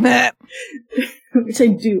 Which I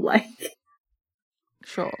do like.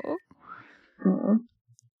 Sure.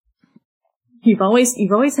 You've always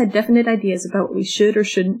had definite ideas about what we should or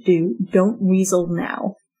shouldn't do. Don't weasel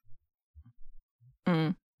now.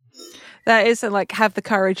 That is like, have the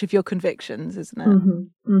courage of your convictions, isn't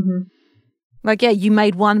it? Like, yeah, you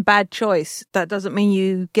made one bad choice. That doesn't mean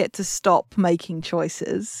you get to stop making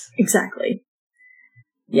choices. Exactly.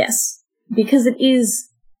 Yes. Because it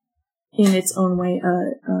is, in its own way,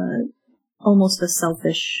 almost a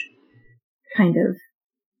selfish kind of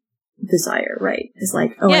desire, right? It's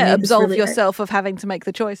like, absolve yourself of having to make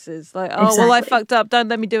the choices. Like, well, I fucked up, don't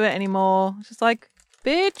let me do it anymore. It's just like,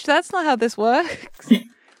 bitch, that's not how this works.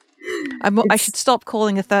 I should stop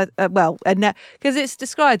calling a third, because it's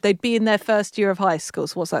described they'd be in their first year of high school,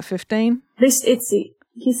 so what's that, 15? He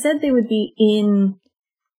said they would be in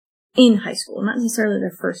high school, not necessarily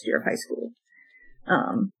their first year of high school.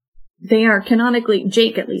 They are canonically,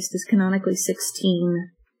 Jake at least, is canonically 16,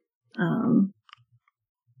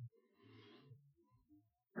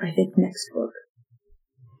 I think next book.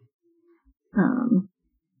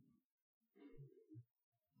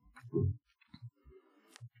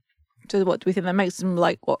 So what do we think that makes them,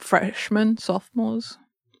 like, what, freshmen, sophomores?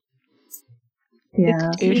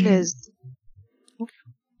 Yeah. 16 is,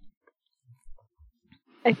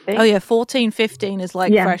 I think. Oh yeah, 14, 15 is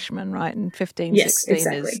like freshman, right? And 15, 16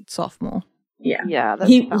 is sophomore. Yeah. Yeah, that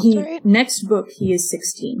sounds right. Next book, he is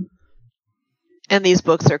 16. And these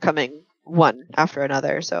books are coming one after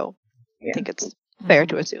another, so I think it's fair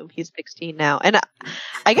to assume he's 16 now. And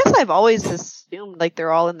I guess I've always assumed, like,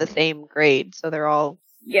 they're all in the same grade, so they're all...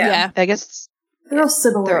 Yeah. I guess... They're all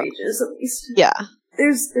similar ages, at least. Yeah.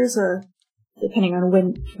 There's a... Depending on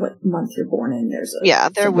what month you're born in, there's a... Yeah,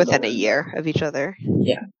 they're within a year of each other.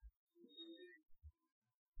 Yeah.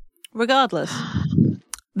 Regardless,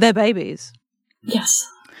 they're babies. Yes.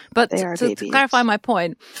 But to clarify my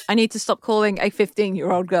point, I need to stop calling a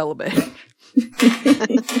 15-year-old girl a bitch.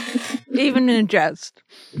 Even in jest.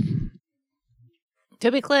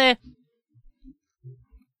 To be clear,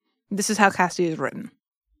 this is how Cassie is written.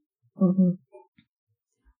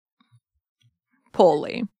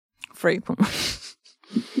 Poorly. Frequently.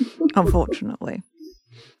 Unfortunately.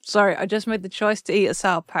 Sorry, I just made the choice to eat a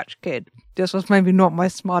Sour Patch Kid. This was maybe not my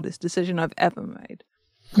smartest decision I've ever made.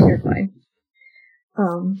 You're fine.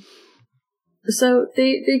 So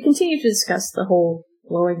they continue to discuss the whole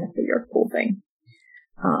blowing up the Yeerk pool thing.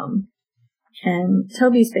 And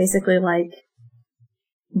Toby's basically like,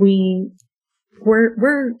 we're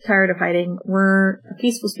tired of fighting. We're a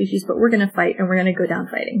peaceful species, but we're gonna fight, and we're gonna go down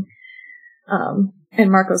fighting. And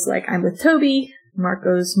Marco's like, I'm with Toby.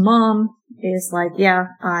 Marco's mom is like, yeah,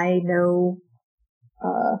 I know,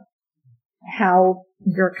 how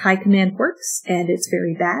your High Command works, and it's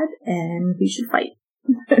very bad, and we should fight.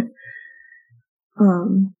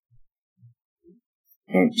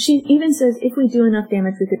 And she even says, if we do enough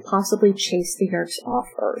damage, we could possibly chase the Yeerks off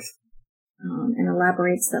Earth. And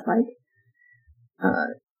elaborates that, like,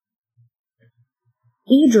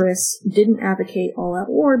 Idris didn't advocate all-out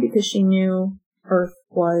war because she knew Earth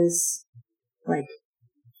was, like,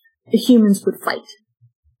 the humans would fight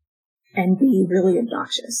and be really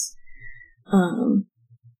obnoxious.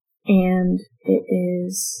 And it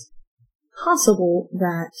is possible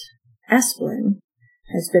that Esplin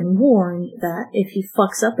has been warned that if he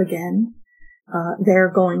fucks up again,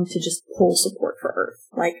 they're going to just pull support for Earth.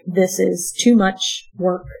 Like, this is too much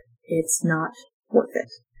work. It's not worth it.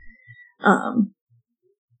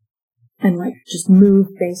 And like, just move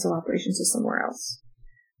base of operations to somewhere else.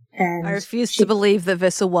 And I refuse to believe that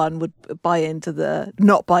Visser One would not buy into the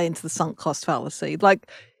sunk cost fallacy. Like,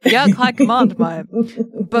 yeah, high command might,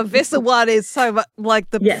 but Visser One is so much like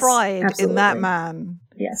the pride absolutely. In that man.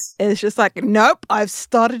 Yes, it's just like, nope, I've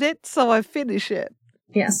started it, so I finish it.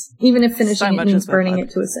 Yes, even if finishing it means burning it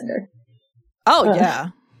to a cinder. Oh yeah.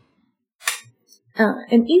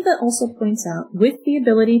 And Eva also points out, with the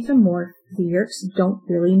ability to morph, the Yeerks don't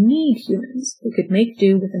really need humans. They could make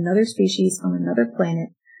do with another species on another planet,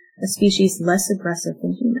 a species less aggressive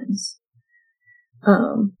than humans.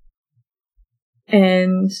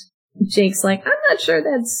 And Jake's like, I'm not sure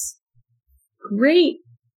that's great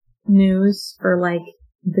news for, like,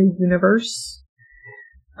 the universe.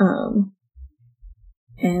 And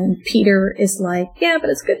Peter is like, yeah,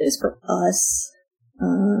 but it's good news for us.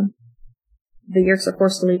 The Yeerks are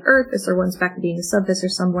forced to leave Earth. Visser One's back to being a sub-Visser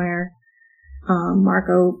somewhere.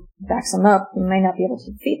 Marco backs him up. We might not be able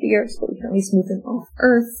to defeat the Yeerks, but we can at least move them off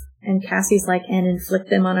Earth. And Cassie's like, and inflict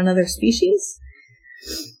them on another species?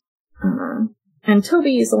 And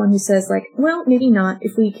Toby is the one who says, like, well, maybe not.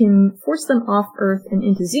 If we can force them off Earth and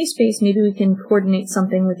into Z-space, maybe we can coordinate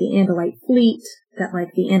something with the Andalite fleet that,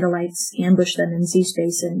 like, the Andalites ambush them in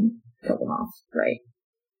Z-space and kill them off, right?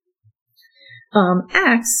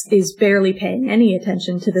 Axe is barely paying any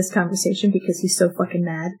attention to this conversation because he's so fucking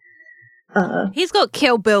mad. He's got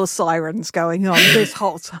Kill Bill sirens going on this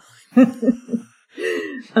whole time.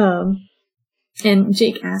 And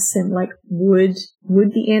Jake asks him, like, would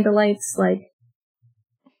the Andalites, like,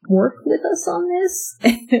 work with us on this?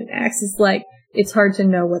 And Axe is like, it's hard to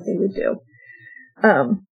know what they would do.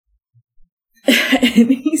 And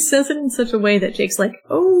he says it in such a way that Jake's like,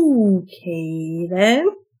 okay, then.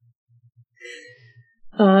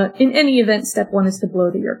 In any event, step one is to blow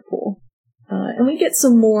the Yeerk pool. And we get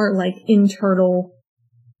some more, like, internal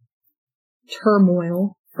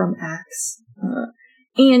turmoil from Axe.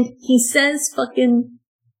 And he says fucking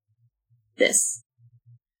this.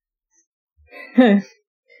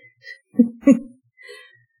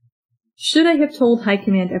 Should I have told High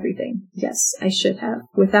Command everything? Yes, I should have,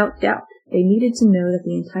 without doubt. They needed to know that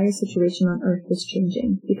the entire situation on Earth was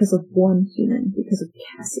changing, because of one human, because of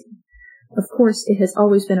Cassie. Of course, it has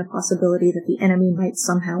always been a possibility that the enemy might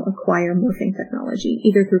somehow acquire morphing technology,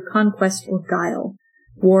 either through conquest or guile.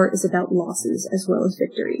 War is about losses as well as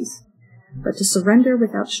victories. But to surrender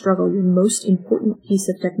without struggle your most important piece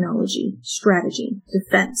of technology, strategy,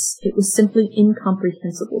 defense, it was simply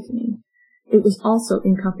incomprehensible to me. It was also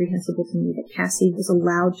incomprehensible to me that Cassie was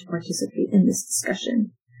allowed to participate in this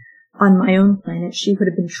discussion. On my own planet, she would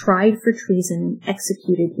have been tried for treason and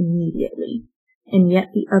executed immediately. And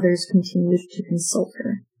yet the others continued to consult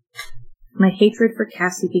her. My hatred for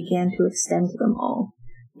Cassie began to extend to them all.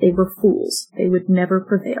 They were fools. They would never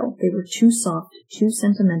prevail. They were too soft, too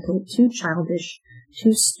sentimental, too childish,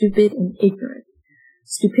 too stupid and ignorant.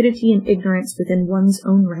 Stupidity and ignorance within one's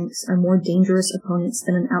own ranks are more dangerous opponents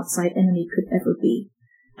than an outside enemy could ever be.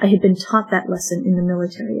 I had been taught that lesson in the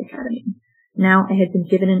military academy. Now I had been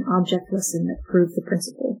given an object lesson that proved the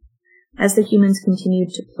principle. As the humans continued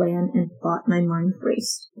to plan and plot, my mind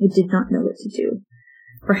raced. I did not know what to do.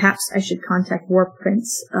 Perhaps I should contact War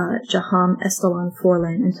Prince Jaham Estelan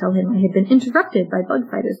Forlan and tell him I had been interrupted by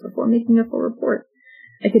bug fighters before making a full report.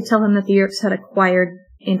 I could tell him that the Yeerks had acquired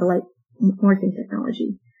Andalite morphing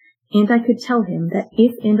technology. And I could tell him that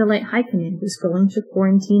if Andalite High Command was going to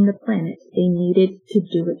quarantine the planet, they needed to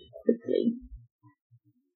do it quickly.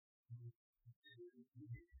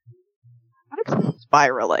 It's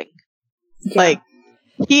spiraling. Yeah. Like,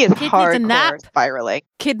 he is Kid needs a hardcore nap. spiraling.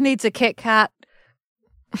 Kid needs a Kit Kat.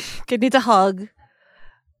 Kid needs a hug.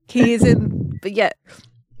 He is in, but yeah,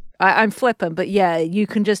 I'm flippant, but yeah, you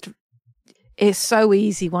can just, it's so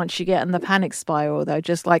easy once you get in the panic spiral, though.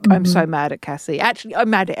 Just like, I'm so mad at Cassie. Actually, I'm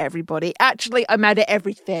mad at everybody. Actually, I'm mad at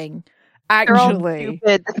everything. They're all Actually.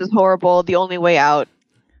 stupid. This is horrible. The only way out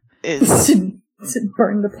is to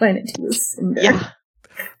burn the planet to a cinder. yeah.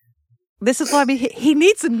 This is why he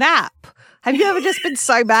needs a nap. Have you ever just been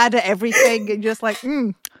so mad at everything and just like,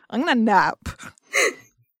 I'm going to nap?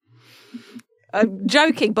 I'm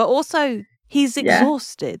joking, but also he's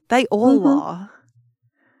exhausted. They all are.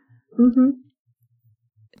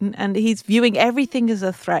 Mm-hmm. and he's viewing everything as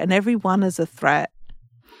a threat and everyone as a threat.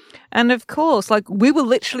 And of course, like we were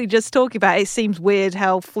literally just talking about, it seems weird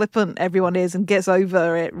how flippant everyone is and gets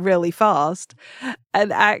over it really fast.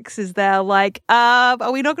 And Axe is there like,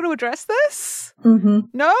 are we not going to address this? Mm-hmm.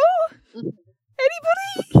 No?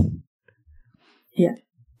 Anybody? Yeah.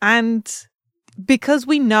 And because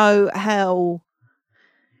we know how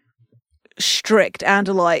strict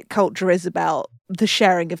Andalite culture is about the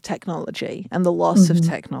sharing of technology and the loss of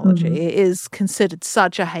technology, it is considered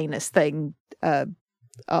such a heinous thing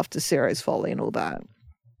after Ciro's folly and all that.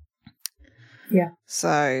 Yeah.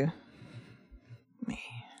 So,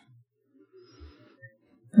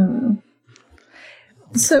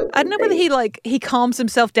 so I don't know whether he calms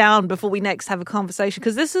himself down before we next have a conversation,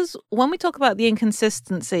 because this is when we talk about the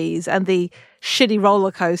inconsistencies and the shitty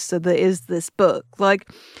roller coaster that is this book. Like,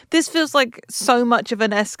 this feels like so much of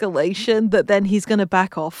an escalation that then he's going to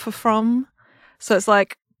back off from. So it's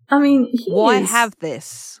like, I mean, why have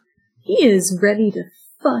this? He is ready to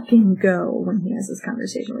fucking go when he has this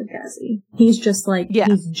conversation with Cassie. He's just like,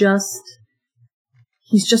 he's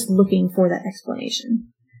just looking for that explanation.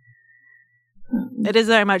 It is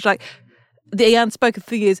very much like the unspoken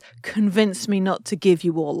thing is, convince me not to give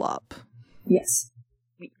you all up. Yes.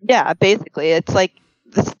 Yeah, basically. It's like,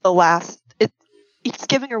 this is the last, he's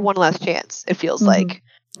giving her one last chance, it feels like,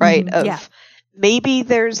 right? Maybe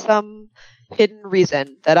there's some hidden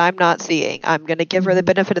reason that I'm not seeing. I'm going to give her the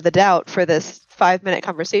benefit of the doubt for this 5-minute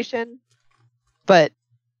conversation, but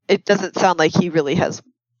it doesn't sound like he really has.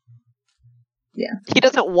 Yeah. He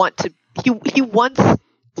doesn't want to, he wants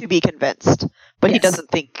to be convinced, but he doesn't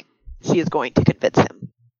think she is going to convince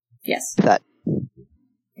him. Yes. That.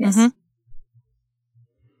 Yes.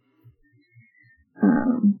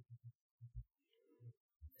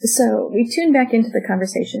 So we tune back into the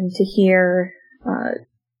conversation to hear,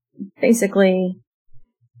 basically,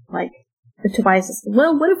 like, Tobias is,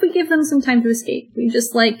 well, what if we give them some time to escape? We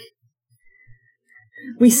just,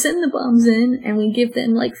 we send the bombs in, and we give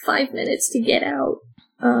them, 5 minutes to get out,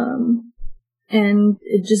 and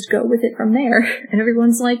just go with it from there. And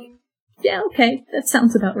everyone's like, yeah, okay, that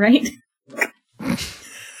sounds about right.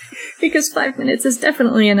 Because 5 minutes is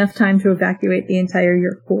definitely enough time to evacuate the entire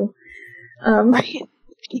Yeerk pool. Right.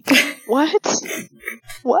 What?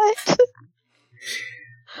 What?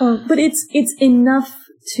 But it's enough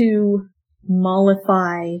to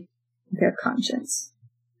mollify their conscience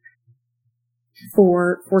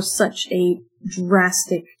for such a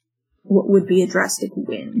drastic, what would be a drastic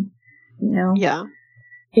win, you know? Yeah.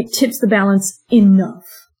 It tips the balance enough.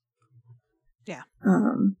 Yeah.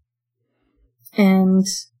 And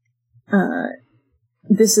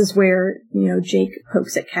this is where, Jake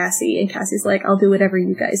pokes at Cassie, and Cassie's like, I'll do whatever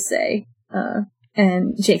you guys say.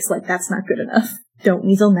 And Jake's like, that's not good enough. Don't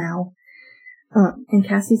weasel now. And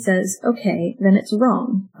Cassie says, okay, then it's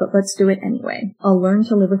wrong, but let's do it anyway. I'll learn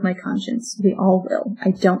to live with my conscience. We all will.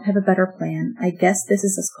 I don't have a better plan. I guess this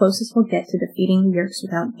is as close as we'll get to defeating the Yeerks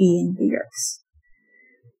without being the Yeerks.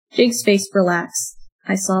 Jake's face relaxed.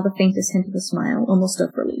 I saw the faintest hint of a smile, almost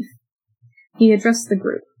of relief. He addressed the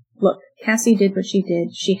group. Look, Cassie did what she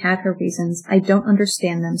did. She had her reasons. I don't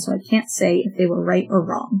understand them, so I can't say if they were right or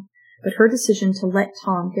wrong. But her decision to let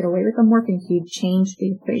Tom get away with the morphing cube changed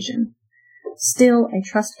the equation. Still, I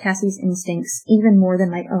trust Cassie's instincts even more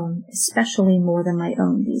than my own, especially more than my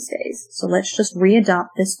own these days. So let's just readopt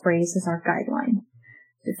this phrase as our guideline.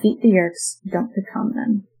 Defeat the Yeerks, don't become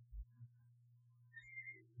them.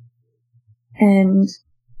 And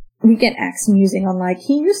we get Axe musing on,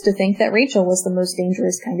 he used to think that Rachel was the most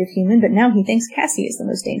dangerous kind of human, but now he thinks Cassie is the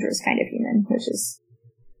most dangerous kind of human, which is,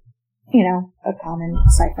 a common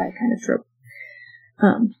sci-fi kind of trope.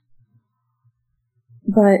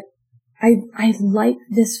 But I like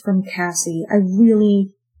this from Cassie. I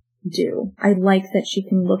really do. I like that she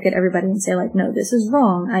can look at everybody and say, no, this is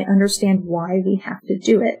wrong. I understand why we have to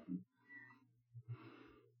do it.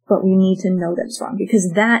 But we need to know that it's wrong.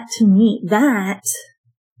 Because that, to me, that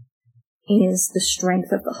is the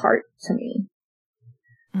strength of the heart to me.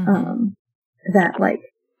 That,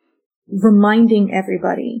 reminding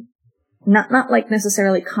everybody, not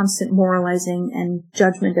necessarily constant moralizing and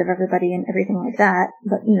judgment of everybody and everything like that,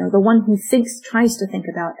 but, the one who tries to think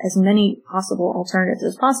about as many possible alternatives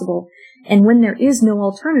as possible, and when there is no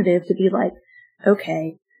alternative, to be like,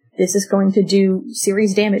 okay, this is going to do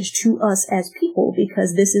serious damage to us as people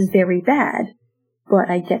because this is very bad, but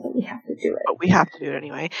I get that we have to do it. But we have to do it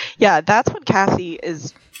anyway. Yeah, that's when Cassie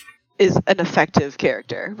is an effective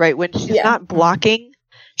character, right? When she's not blocking,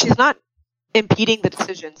 she's not impeding the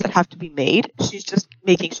decisions that have to be made. She's just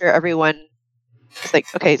making sure everyone is like,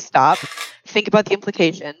 okay, stop, think about the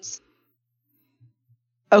implications,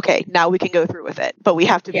 okay, now we can go through with it. But we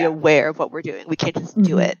have to be Yeah. aware of what we're doing. We can't just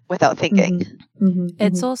do Mhm. it without thinking.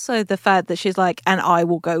 It's also the fact that she's like, and I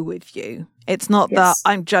will go with you. It's not that Yes.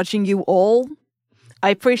 I'm judging you all. I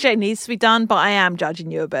appreciate it needs to be done, but I am judging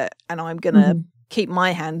you a bit, and I'm going to keep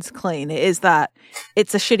my hands clean. It is that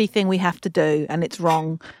it's a shitty thing we have to do, and it's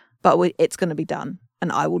wrong, but it's going to be done,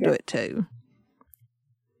 and I will do it too.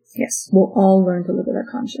 Yes, we'll all learn to live with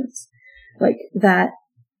our conscience. Like, that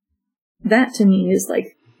to me is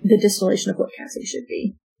like the distillation of what Cassie should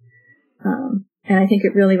be. And I think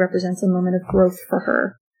it really represents a moment of growth for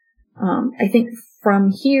her. I think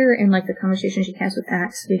from here in like the conversation she has with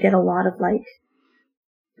Axe, we get a lot of like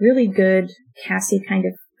really good Cassie kind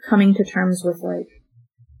of coming to terms with like,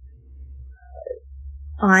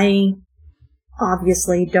 I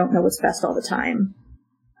obviously don't know what's best all the time.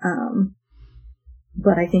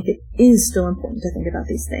 But I think it is still important to think about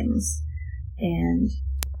these things. And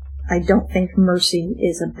I don't think mercy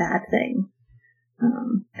is a bad thing.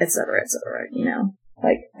 Et cetera, you know.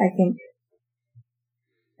 Like, I think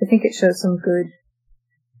it shows some good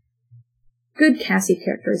Cassie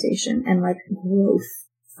characterization and like growth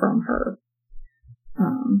from her.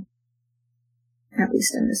 At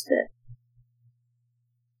least in this bit.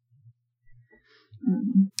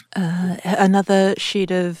 Another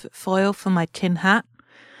sheet of foil for my tin hat.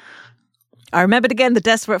 I remembered again the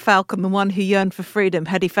desperate falcon, the one who yearned for freedom.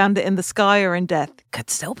 Had he found it in the sky or in death? Could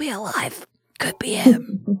still be alive. Could be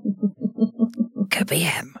him. Could be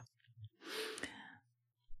him.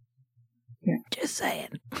 Yeah. Just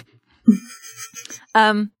saying.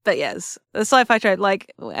 But yes, the sci-fi trade,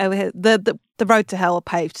 like the road to hell,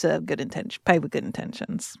 paved with good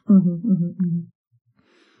intentions.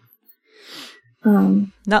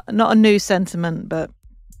 Not a new sentiment, but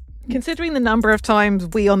considering the number of times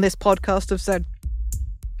we on this podcast have said,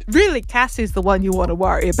 really, Cassie's the one you want to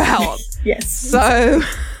worry about. Yes. So,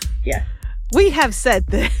 yeah, we have said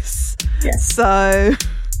this. Yes. So.